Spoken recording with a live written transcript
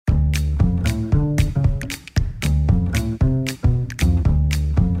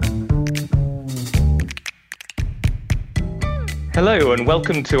Hello and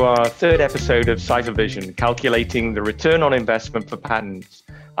welcome to our third episode of CipherVision, calculating the return on investment for patents.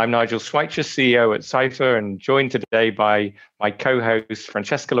 I'm Nigel Schweitzer, CEO at Cipher, and joined today by my co-host,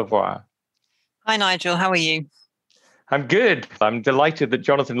 Francesca Lavoie. Hi, Nigel. How are you? I'm good. I'm delighted that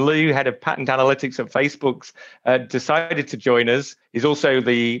Jonathan Liu, head of patent analytics at Facebook, decided to join us. He's also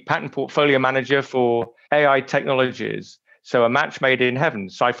the patent portfolio manager for AI technologies. So a match made in heaven,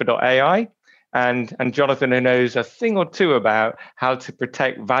 Cipher.ai. And Jonathan, who knows a thing or two about how to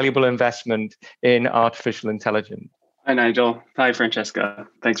protect valuable investment in artificial intelligence. Hi, Nigel. Hi, Francesca.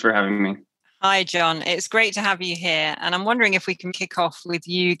 Thanks for having me. Hi, John. It's great to have you here. And I'm wondering if we can kick off with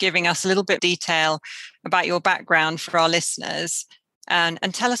you giving us a little bit of detail about your background for our listeners and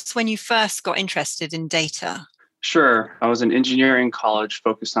tell us when you first got interested in data. Sure. I was in engineering college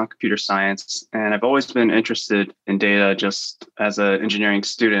focused on computer science, and I've always been interested in data just as an engineering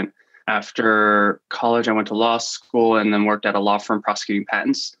student. After college, I went to law school and then worked at a law firm prosecuting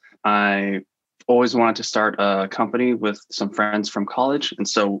patents. I always wanted to start a company with some friends from college. And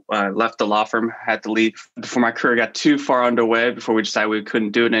so I left the law firm, had to leave before my career got too far underway, before we decided we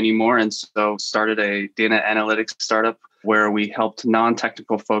couldn't do it anymore. And so started a data analytics startup where we helped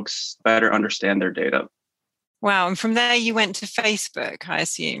non-technical folks better understand their data. Wow. And from there, you went to Facebook, I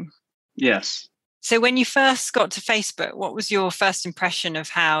assume. Yes. So when you first got to Facebook, what was your first impression of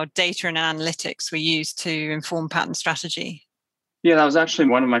how data and analytics were used to inform patent strategy? Yeah, that was actually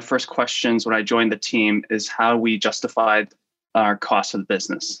one of my first questions when I joined the team, is how we justified our cost of the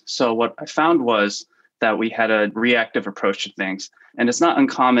business. So what I found was that we had a reactive approach to things. And it's not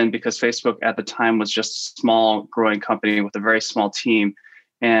uncommon because Facebook at the time was just a small growing company with a very small team.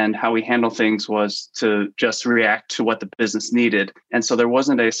 And how we handled things was to just react to what the business needed. And so there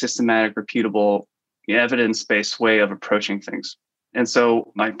wasn't a systematic, repeatable, evidence-based way of approaching things. And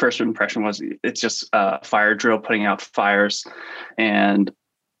so my first impression was it's just a fire drill putting out fires. And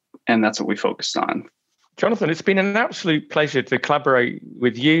that's what we focused on. Jonathan, it's been an absolute pleasure to collaborate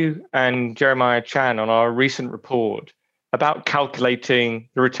with you and Jeremiah Chan on our recent report about calculating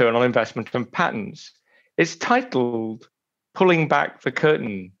the return on investment from patents. It's titled Pulling Back the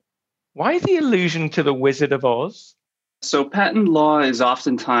Curtain. Why the allusion to the Wizard of Oz? So patent law is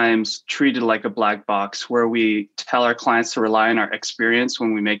oftentimes treated like a black box where we tell our clients to rely on our experience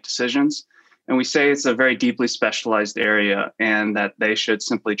when we make decisions. And we say it's a very deeply specialized area and that they should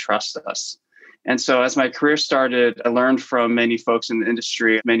simply trust us. And so as my career started, I learned from many folks in the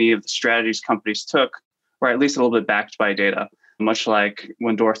industry, many of the strategies companies took were at least a little bit backed by data, much like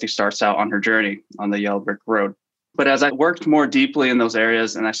when Dorothy starts out on her journey on the yellow brick road. But as I worked more deeply in those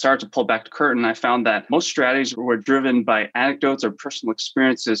areas and I started to pull back the curtain, I found that most strategies were driven by anecdotes or personal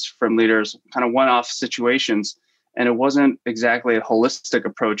experiences from leaders, kind of one-off situations. And it wasn't exactly a holistic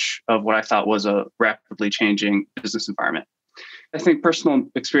approach of what I thought was a rapidly changing business environment. I think personal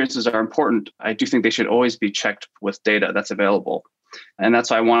experiences are important. I do think they should always be checked with data that's available. And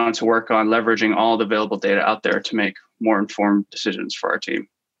that's why I wanted to work on leveraging all the available data out there to make more informed decisions for our team.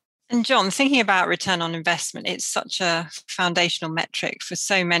 And John, thinking about return on investment, it's such a foundational metric for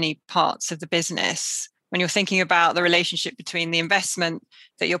so many parts of the business. When you're thinking about the relationship between the investment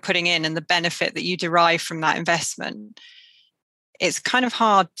that you're putting in and the benefit that you derive from that investment, it's kind of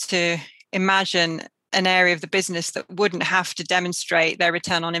hard to imagine an area of the business that wouldn't have to demonstrate their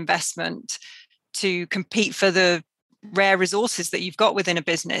return on investment to compete for the rare resources that you've got within a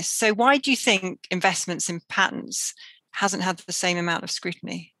business. So why do you think investments in patents hasn't had the same amount of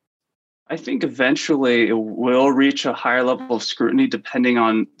scrutiny? I think eventually it will reach a higher level of scrutiny depending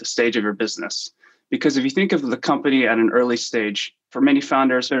on the stage of your business. Because if you think of the company at an early stage, for many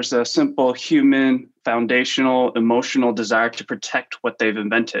founders, there's a simple human, foundational, emotional desire to protect what they've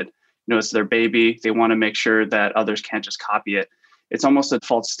invented. You know, it's their baby. They want to make sure that others can't just copy it. It's almost a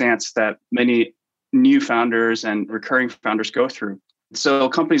default stance that many new founders and recurring founders go through. So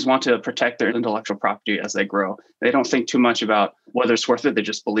companies want to protect their intellectual property as they grow. They don't think too much about whether it's worth it. They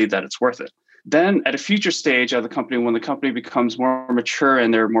just believe that it's worth it. Then at a future stage of the company, when the company becomes more mature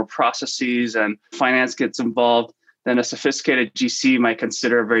and there are more processes and finance gets involved, then a sophisticated GC might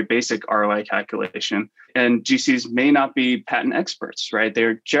consider a very basic ROI calculation. And GCs may not be patent experts, right?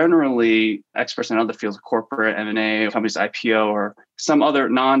 They're generally experts in other fields, corporate, M&A, companies IPO, or some other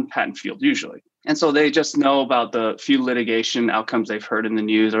non-patent field usually. And so they just know about the few litigation outcomes they've heard in the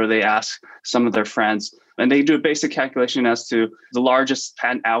news, or they ask some of their friends. And they do a basic calculation as to the largest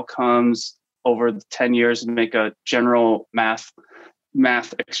patent outcomes over 10 years and make a general math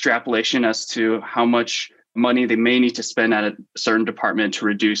extrapolation as to how much money they may need to spend at a certain department to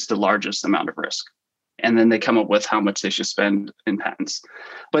reduce the largest amount of risk. and then they come up with how much they should spend in patents.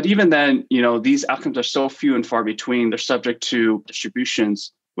 But even then, these outcomes are so few and far between. They're subject to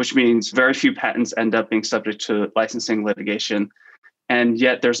distributions, which means very few patents end up being subject to licensing litigation. And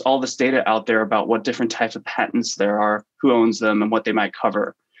yet there's all this data out there about what different types of patents there are, who owns them, and what they might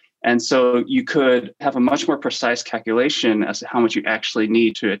cover. And so you could have a much more precise calculation as to how much you actually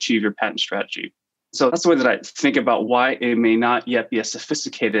need to achieve your patent strategy. So that's the way that I think about why it may not yet be as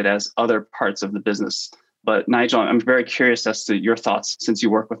sophisticated as other parts of the business. But Nigel, I'm very curious as to your thoughts since you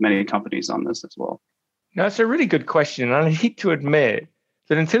work with many companies on this as well. No, it's a really good question. And I need to admit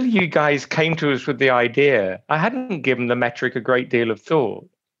that until you guys came to us with the idea, I hadn't given the metric a great deal of thought.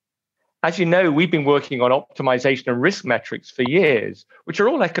 As you know, we've been working on optimization and risk metrics for years, which are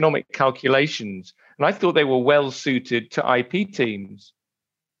all economic calculations. And I thought they were well suited to IP teams.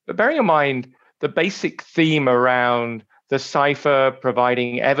 But bearing in mind the basic theme around the cipher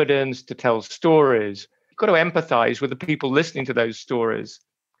providing evidence to tell stories, you've got to empathize with the people listening to those stories.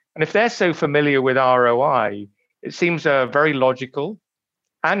 And if they're so familiar with ROI, it seems a very logical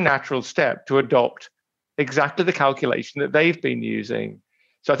and natural step to adopt exactly the calculation that they've been using.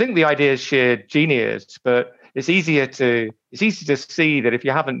 So I think the idea is sheer genius, but it's easy to see that if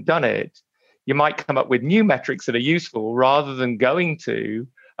you haven't done it, you might come up with new metrics that are useful rather than going to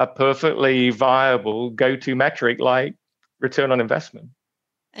a perfectly viable go-to metric like return on investment.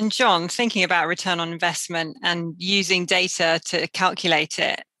 And John, thinking about return on investment and using data to calculate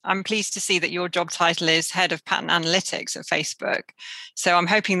it, I'm pleased to see that your job title is Head of Patent Analytics at Facebook. So I'm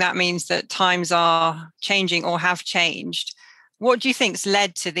hoping that means that times are changing or have changed. What do you think's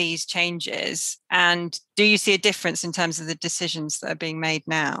led to these changes? And do you see a difference in terms of the decisions that are being made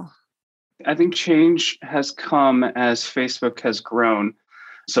now? I think change has come as Facebook has grown.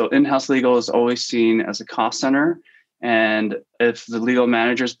 So in-house legal is always seen as a cost center. And if the legal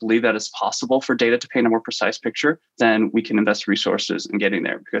managers believe that it's possible for data to paint a more precise picture, then we can invest resources in getting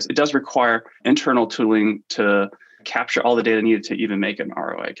there, because it does require internal tooling to capture all the data needed to even make an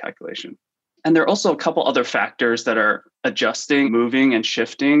ROI calculation. And there are also a couple other factors that are adjusting, moving, and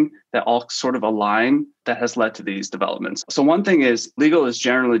shifting that all sort of align that has led to these developments. So one thing is legal is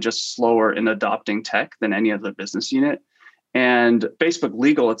generally just slower in adopting tech than any other business unit. And Facebook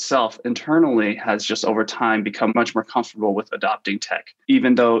Legal itself internally has just over time become much more comfortable with adopting tech,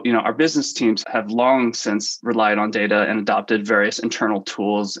 even though our business teams have long since relied on data and adopted various internal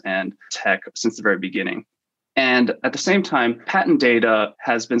tools and tech since the very beginning. And at the same time, patent data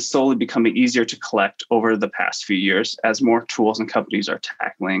has been slowly becoming easier to collect over the past few years as more tools and companies are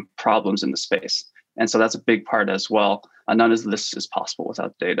tackling problems in the space. And so that's a big part as well. None of this is possible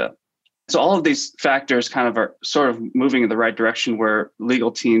without data. So all of these factors kind of are sort of moving in the right direction where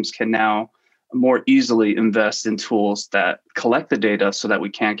legal teams can now more easily invest in tools that collect the data so that we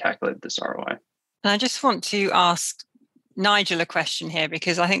can calculate this ROI. And I just want to ask Nigel a question here,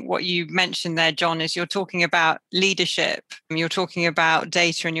 because I think what you mentioned there, John, is you're talking about leadership, you're talking about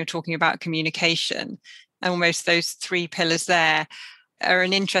data, and you're talking about communication. And almost those three pillars there are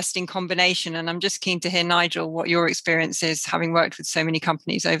an interesting combination. And I'm just keen to hear, Nigel, what your experience is, having worked with so many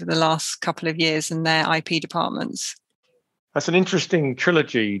companies over the last couple of years and their IP departments. That's an interesting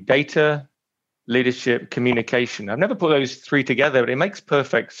trilogy: data, leadership, communication. I've never put those three together, but it makes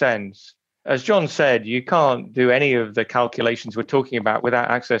perfect sense. As John said, you can't do any of the calculations we're talking about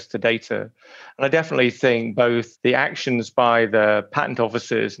without access to data. And I definitely think both the actions by the patent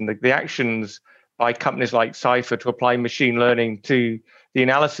offices and the actions by companies like Cipher to apply machine learning to the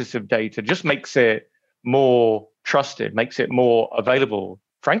analysis of data just makes it more trusted, makes it more available.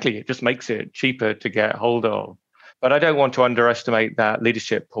 Frankly, it just makes it cheaper to get hold of. But I don't want to underestimate that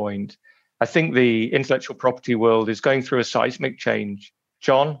leadership point. I think the intellectual property world is going through a seismic change.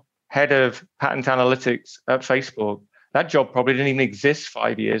 John, head of patent analytics at Facebook, that job probably didn't even exist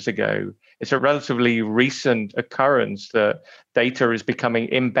 5 years ago. It's a relatively recent occurrence that data is becoming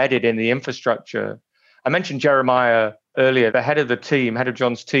embedded in the infrastructure. I mentioned Jeremiah earlier, the head of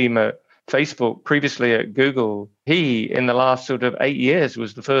John's team at Facebook, previously at Google. He, in the last sort of 8 years,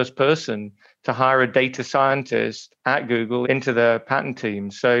 was the first person to hire a data scientist at Google into the patent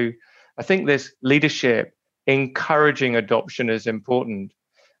team. So I think this leadership, encouraging adoption is important.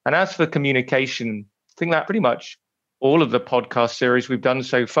 And as for communication, I think that pretty much all of the podcast series we've done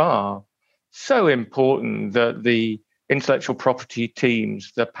so far, so important that the intellectual property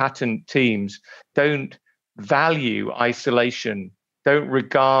teams, the patent teams, don't value isolation, don't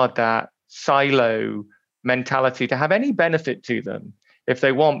regard that silo mentality to have any benefit to them. If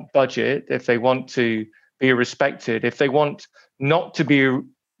they want budget, if they want to be respected, if they want not to be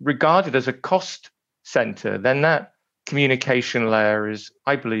regarded as a cost center, then that communication layer is,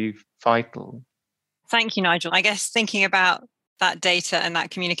 I believe, vital. Thank you, Nigel. I guess thinking about that data and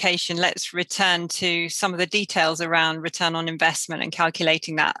that communication, let's return to some of the details around return on investment and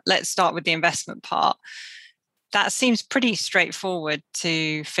calculating that. Let's start with the investment part. That seems pretty straightforward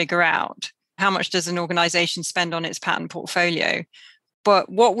to figure out. How much does an organization spend on its patent portfolio?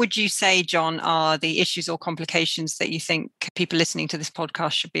 But what would you say, John, are the issues or complications that you think people listening to this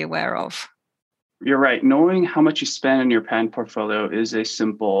podcast should be aware of? You're right. Knowing how much you spend on your patent portfolio is a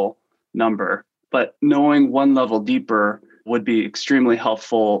simple number, but knowing one level deeper would be extremely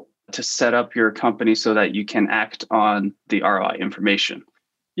helpful to set up your company so that you can act on the ROI information.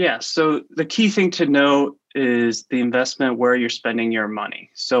 Yeah, so the key thing to know is the investment, where you're spending your money.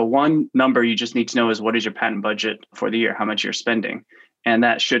 So one number you just need to know is what is your patent budget for the year, how much you're spending. And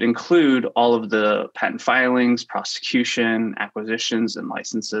that should include all of the patent filings, prosecution, acquisitions, and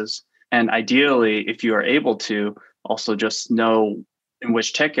licenses. And ideally, if you are able to, also just know in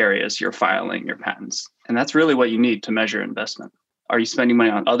which tech areas you're filing your patents. And that's really what you need to measure investment. Are you spending money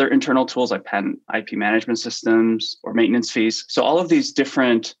on other internal tools like patent IP management systems or maintenance fees? So all of these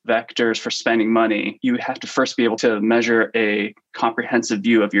different vectors for spending money, you have to first be able to measure a comprehensive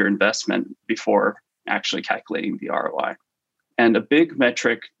view of your investment before actually calculating the ROI. And a big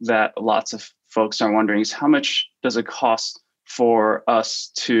metric that lots of folks are wondering is how much does it cost for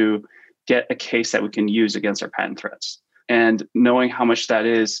us to get a case that we can use against our patent threats? And knowing how much that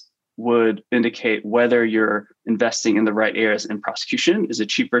is would indicate whether you're investing in the right areas in prosecution. Is it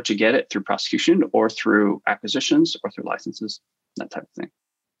cheaper to get it through prosecution or through acquisitions or through licenses, that type of thing?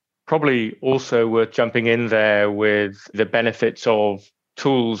 Probably also worth jumping in there with the benefits of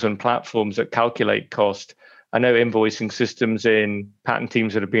tools and platforms that calculate cost. I know invoicing systems in patent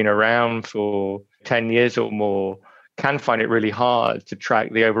teams that have been around for 10 years or more can find it really hard to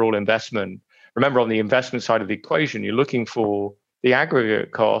track the overall investment. Remember, on the investment side of the equation, you're looking for the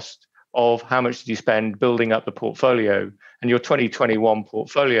aggregate cost of how much did you spend building up the portfolio. And your 2021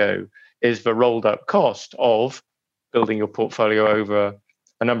 portfolio is the rolled up cost of building your portfolio over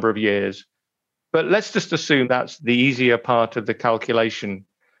a number of years. But let's just assume that's the easier part of the calculation.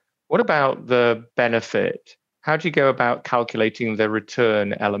 What about the benefit? How do you go about calculating the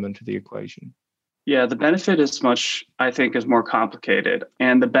return element of the equation? Yeah, the benefit is more complicated.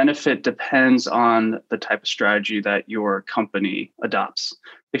 And the benefit depends on the type of strategy that your company adopts.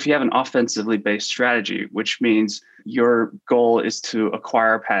 If you have an offensively based strategy, which means your goal is to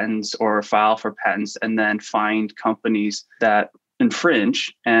acquire patents or file for patents and then find companies that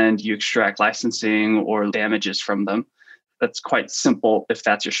infringe and you extract licensing or damages from them, that's quite simple if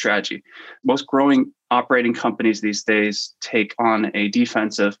that's your strategy. Most growing operating companies these days take on a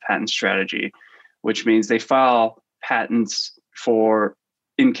defensive patent strategy, which means they file patents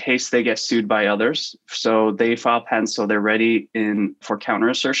in case they get sued by others. So they file patents so they're ready for counter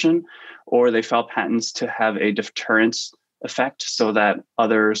assertion, or they file patents to have a deterrence effect so that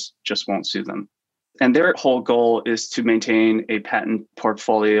others just won't sue them. And their whole goal is to maintain a patent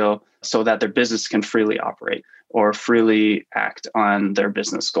portfolio so that their business can freely operate or freely act on their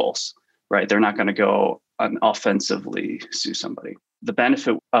business goals, right? They're not going to go and offensively sue somebody. The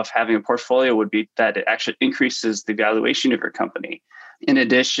benefit of having a portfolio would be that it actually increases the valuation of your company, in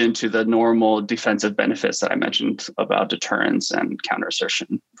addition to the normal defensive benefits that I mentioned about deterrence and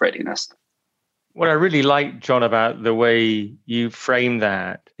counter-assertion readiness. What I really like, John, about the way you frame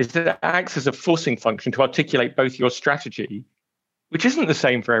that is that it acts as a forcing function to articulate both your strategy, which isn't the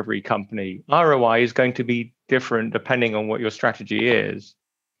same for every company. ROI is going to be different depending on what your strategy is.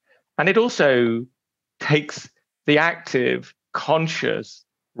 And it also takes the active, conscious,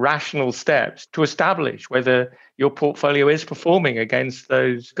 rational steps to establish whether your portfolio is performing against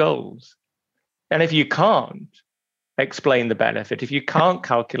those goals. And if you can't explain the benefit, if you can't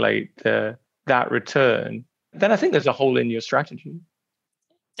calculate that return, then I think there's a hole in your strategy.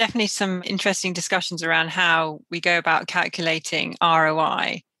 Definitely some interesting discussions around how we go about calculating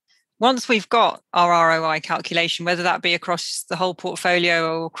ROI. Once we've got our ROI calculation, whether that be across the whole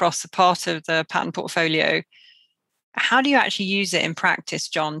portfolio or across a part of the patent portfolio, how do you actually use it in practice,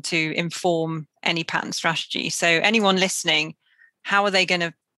 John, to inform any patent strategy? So anyone listening, how are they going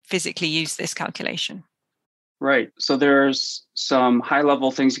to physically use this calculation? Right. So there's some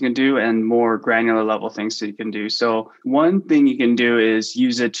high-level things you can do and more granular level things that you can do. So one thing you can do is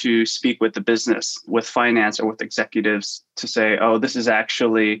use it to speak with the business, with finance or with executives to say, oh, this is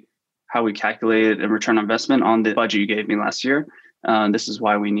actually how we calculated a return on investment on the budget you gave me last year. This is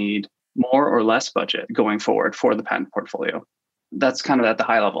why we need more or less budget going forward for the patent portfolio. That's kind of at the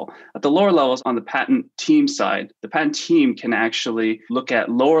high level. At the lower levels, on the patent team side, the patent team can actually look at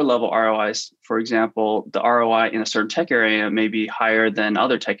lower level ROIs. For example, the ROI in a certain tech area may be higher than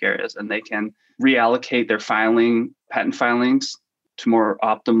other tech areas, and they can reallocate their patent filings to more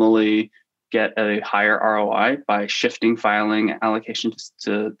optimally get a higher ROI by shifting filing allocations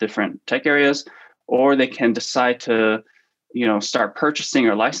to different tech areas. Or they can decide to start purchasing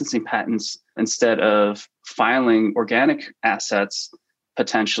or licensing patents instead of filing organic assets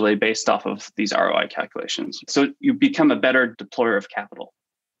potentially based off of these ROI calculations. So you become a better deployer of capital.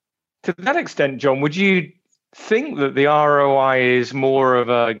 To that extent, John, would you think that the ROI is more of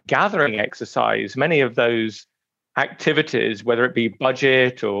a gathering exercise? Many of those activities, whether it be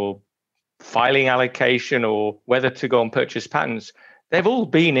budget or filing allocation or whether to go and purchase patents, they've all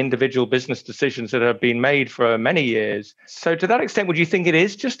been individual business decisions that have been made for many years. So to that extent, would you think it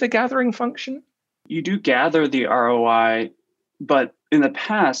is just a gathering function? You do gather the ROI, but in the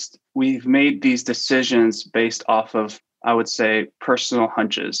past, we've made these decisions based off of, I would say, personal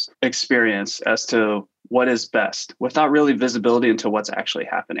hunches, experience as to what is best without really visibility into what's actually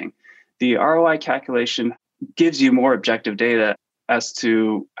happening. The ROI calculation gives you more objective data as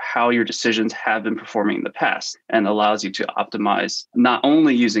to how your decisions have been performing in the past and allows you to optimize not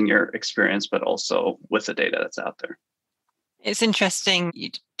only using your experience, but also with the data that's out there. It's interesting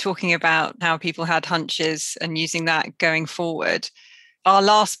you talking about how people had hunches and using that going forward. Our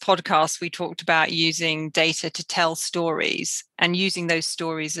last podcast, we talked about using data to tell stories and using those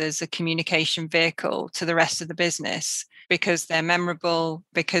stories as a communication vehicle to the rest of the business because they're memorable,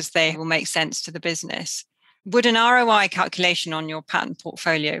 because they will make sense to the business. Would an ROI calculation on your patent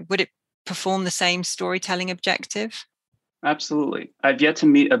portfolio, would it perform the same storytelling objective? Absolutely. I've yet to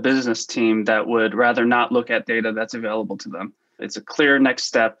meet a business team that would rather not look at data that's available to them. It's a clear next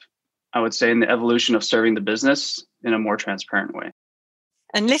step, I would say, in the evolution of serving the business in a more transparent way.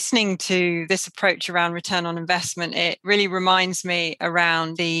 And listening to this approach around return on investment, it really reminds me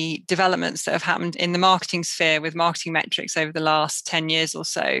around the developments that have happened in the marketing sphere with marketing metrics over the last 10 years or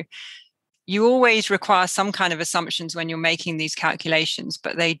so. You always require some kind of assumptions when you're making these calculations,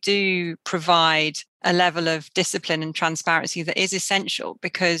 but they do provide a level of discipline and transparency that is essential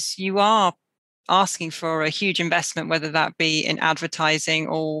because you are asking for a huge investment, whether that be in advertising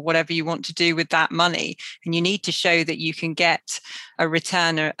or whatever you want to do with that money. And you need to show that you can get a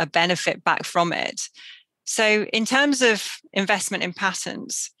return or a benefit back from it. So in terms of investment in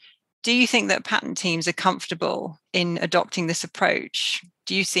patents, do you think that patent teams are comfortable in adopting this approach?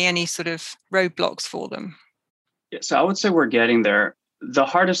 Do you see any sort of roadblocks for them? Yeah, so I would say we're getting there. The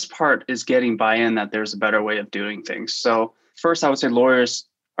hardest part is getting buy-in that there's a better way of doing things. So first, I would say lawyers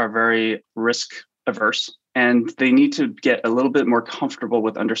are very risk averse, and they need to get a little bit more comfortable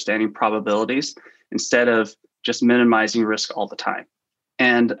with understanding probabilities instead of just minimizing risk all the time.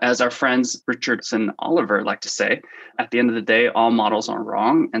 And as our friends Richards and Oliver like to say, at the end of the day, all models are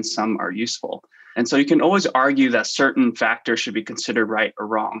wrong and some are useful. And so you can always argue that certain factors should be considered right or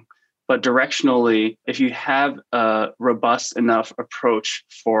wrong. But directionally, if you have a robust enough approach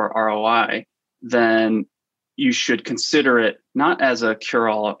for ROI, then you should consider it not as a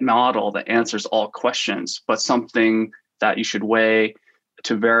cure-all model that answers all questions, but something that you should weigh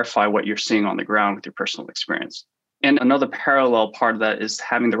to verify what you're seeing on the ground with your personal experience. And another parallel part of that is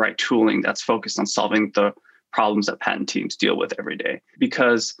having the right tooling that's focused on solving the problems that patent teams deal with every day.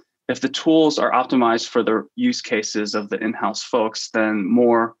 Because if the tools are optimized for the use cases of the in-house folks, then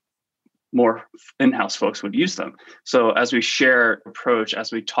more in-house folks would use them. So as we share approach,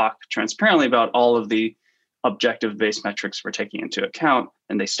 as we talk transparently about all of the objective-based metrics we're taking into account,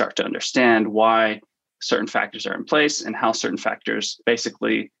 and they start to understand why certain factors are in place and how certain factors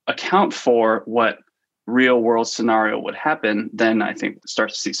basically account for what real-world scenario would happen, then I think start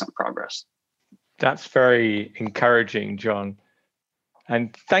to see some progress. That's very encouraging, John.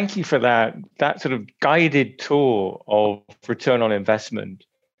 And thank you for that sort of guided tour of return on investment.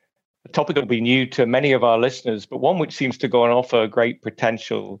 A topic that will be new to many of our listeners, but one which seems to go and offer great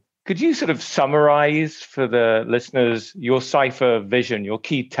potential. Could you sort of summarize for the listeners your Cypher vision, your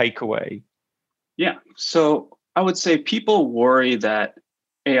key takeaway? Yeah. So I would say people worry that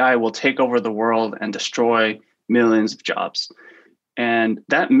AI will take over the world and destroy millions of jobs. And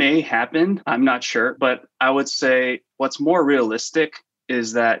that may happen. I'm not sure. But I would say what's more realistic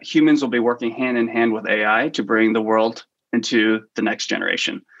is that humans will be working hand in hand with AI to bring the world into the next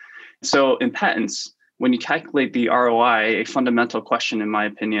generation. So in patents, when you calculate the ROI, a fundamental question, in my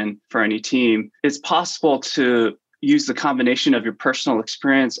opinion, for any team, it's possible to use the combination of your personal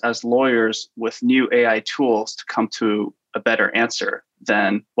experience as lawyers with new AI tools to come to a better answer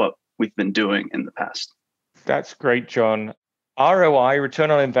than what we've been doing in the past. That's great, John. ROI,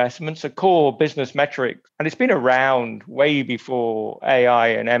 return on investments, a core business metric, and it's been around way before AI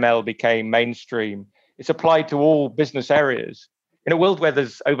and ML became mainstream. It's applied to all business areas. In a world where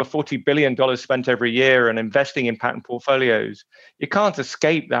there's over $40 billion spent every year and investing in patent portfolios, you can't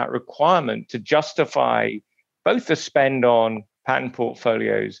escape that requirement to justify both the spend on patent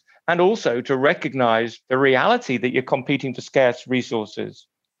portfolios and also to recognize the reality that you're competing for scarce resources.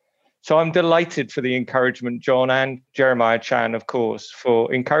 So I'm delighted for the encouragement, John, and Jeremiah Chan, of course,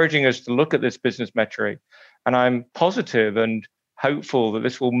 for encouraging us to look at this business metric. And I'm positive and hopeful that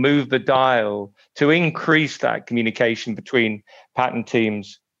this will move the dial to increase that communication between patent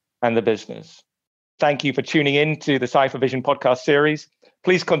teams and the business. Thank you for tuning in to the CipherVision podcast series.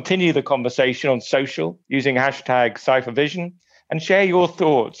 Please continue the conversation on social using hashtag CipherVision and share your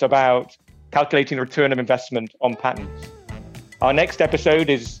thoughts about calculating the return of investment on patents. Our next episode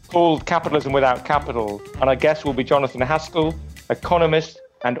is called Capitalism Without Capital, and our guest will be Jonathan Haskell, economist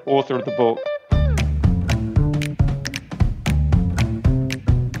and author of the book